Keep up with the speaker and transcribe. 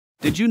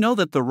Did you know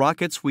that the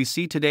rockets we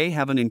see today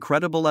have an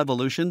incredible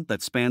evolution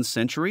that spans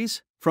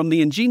centuries? From the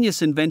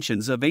ingenious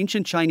inventions of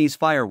ancient Chinese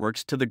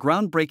fireworks to the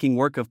groundbreaking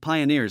work of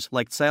pioneers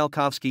like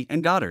Tsiolkovsky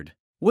and Goddard.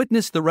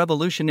 Witness the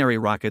revolutionary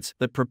rockets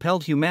that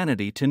propelled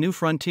humanity to new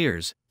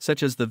frontiers,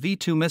 such as the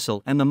V-2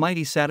 missile and the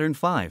mighty Saturn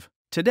V.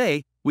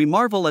 Today, we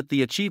marvel at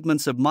the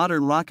achievements of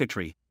modern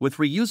rocketry, with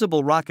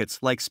reusable rockets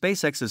like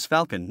SpaceX's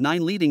Falcon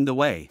 9 leading the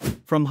way.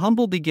 From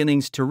humble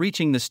beginnings to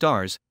reaching the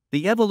stars,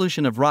 the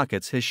evolution of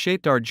rockets has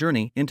shaped our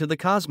journey into the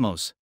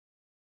cosmos.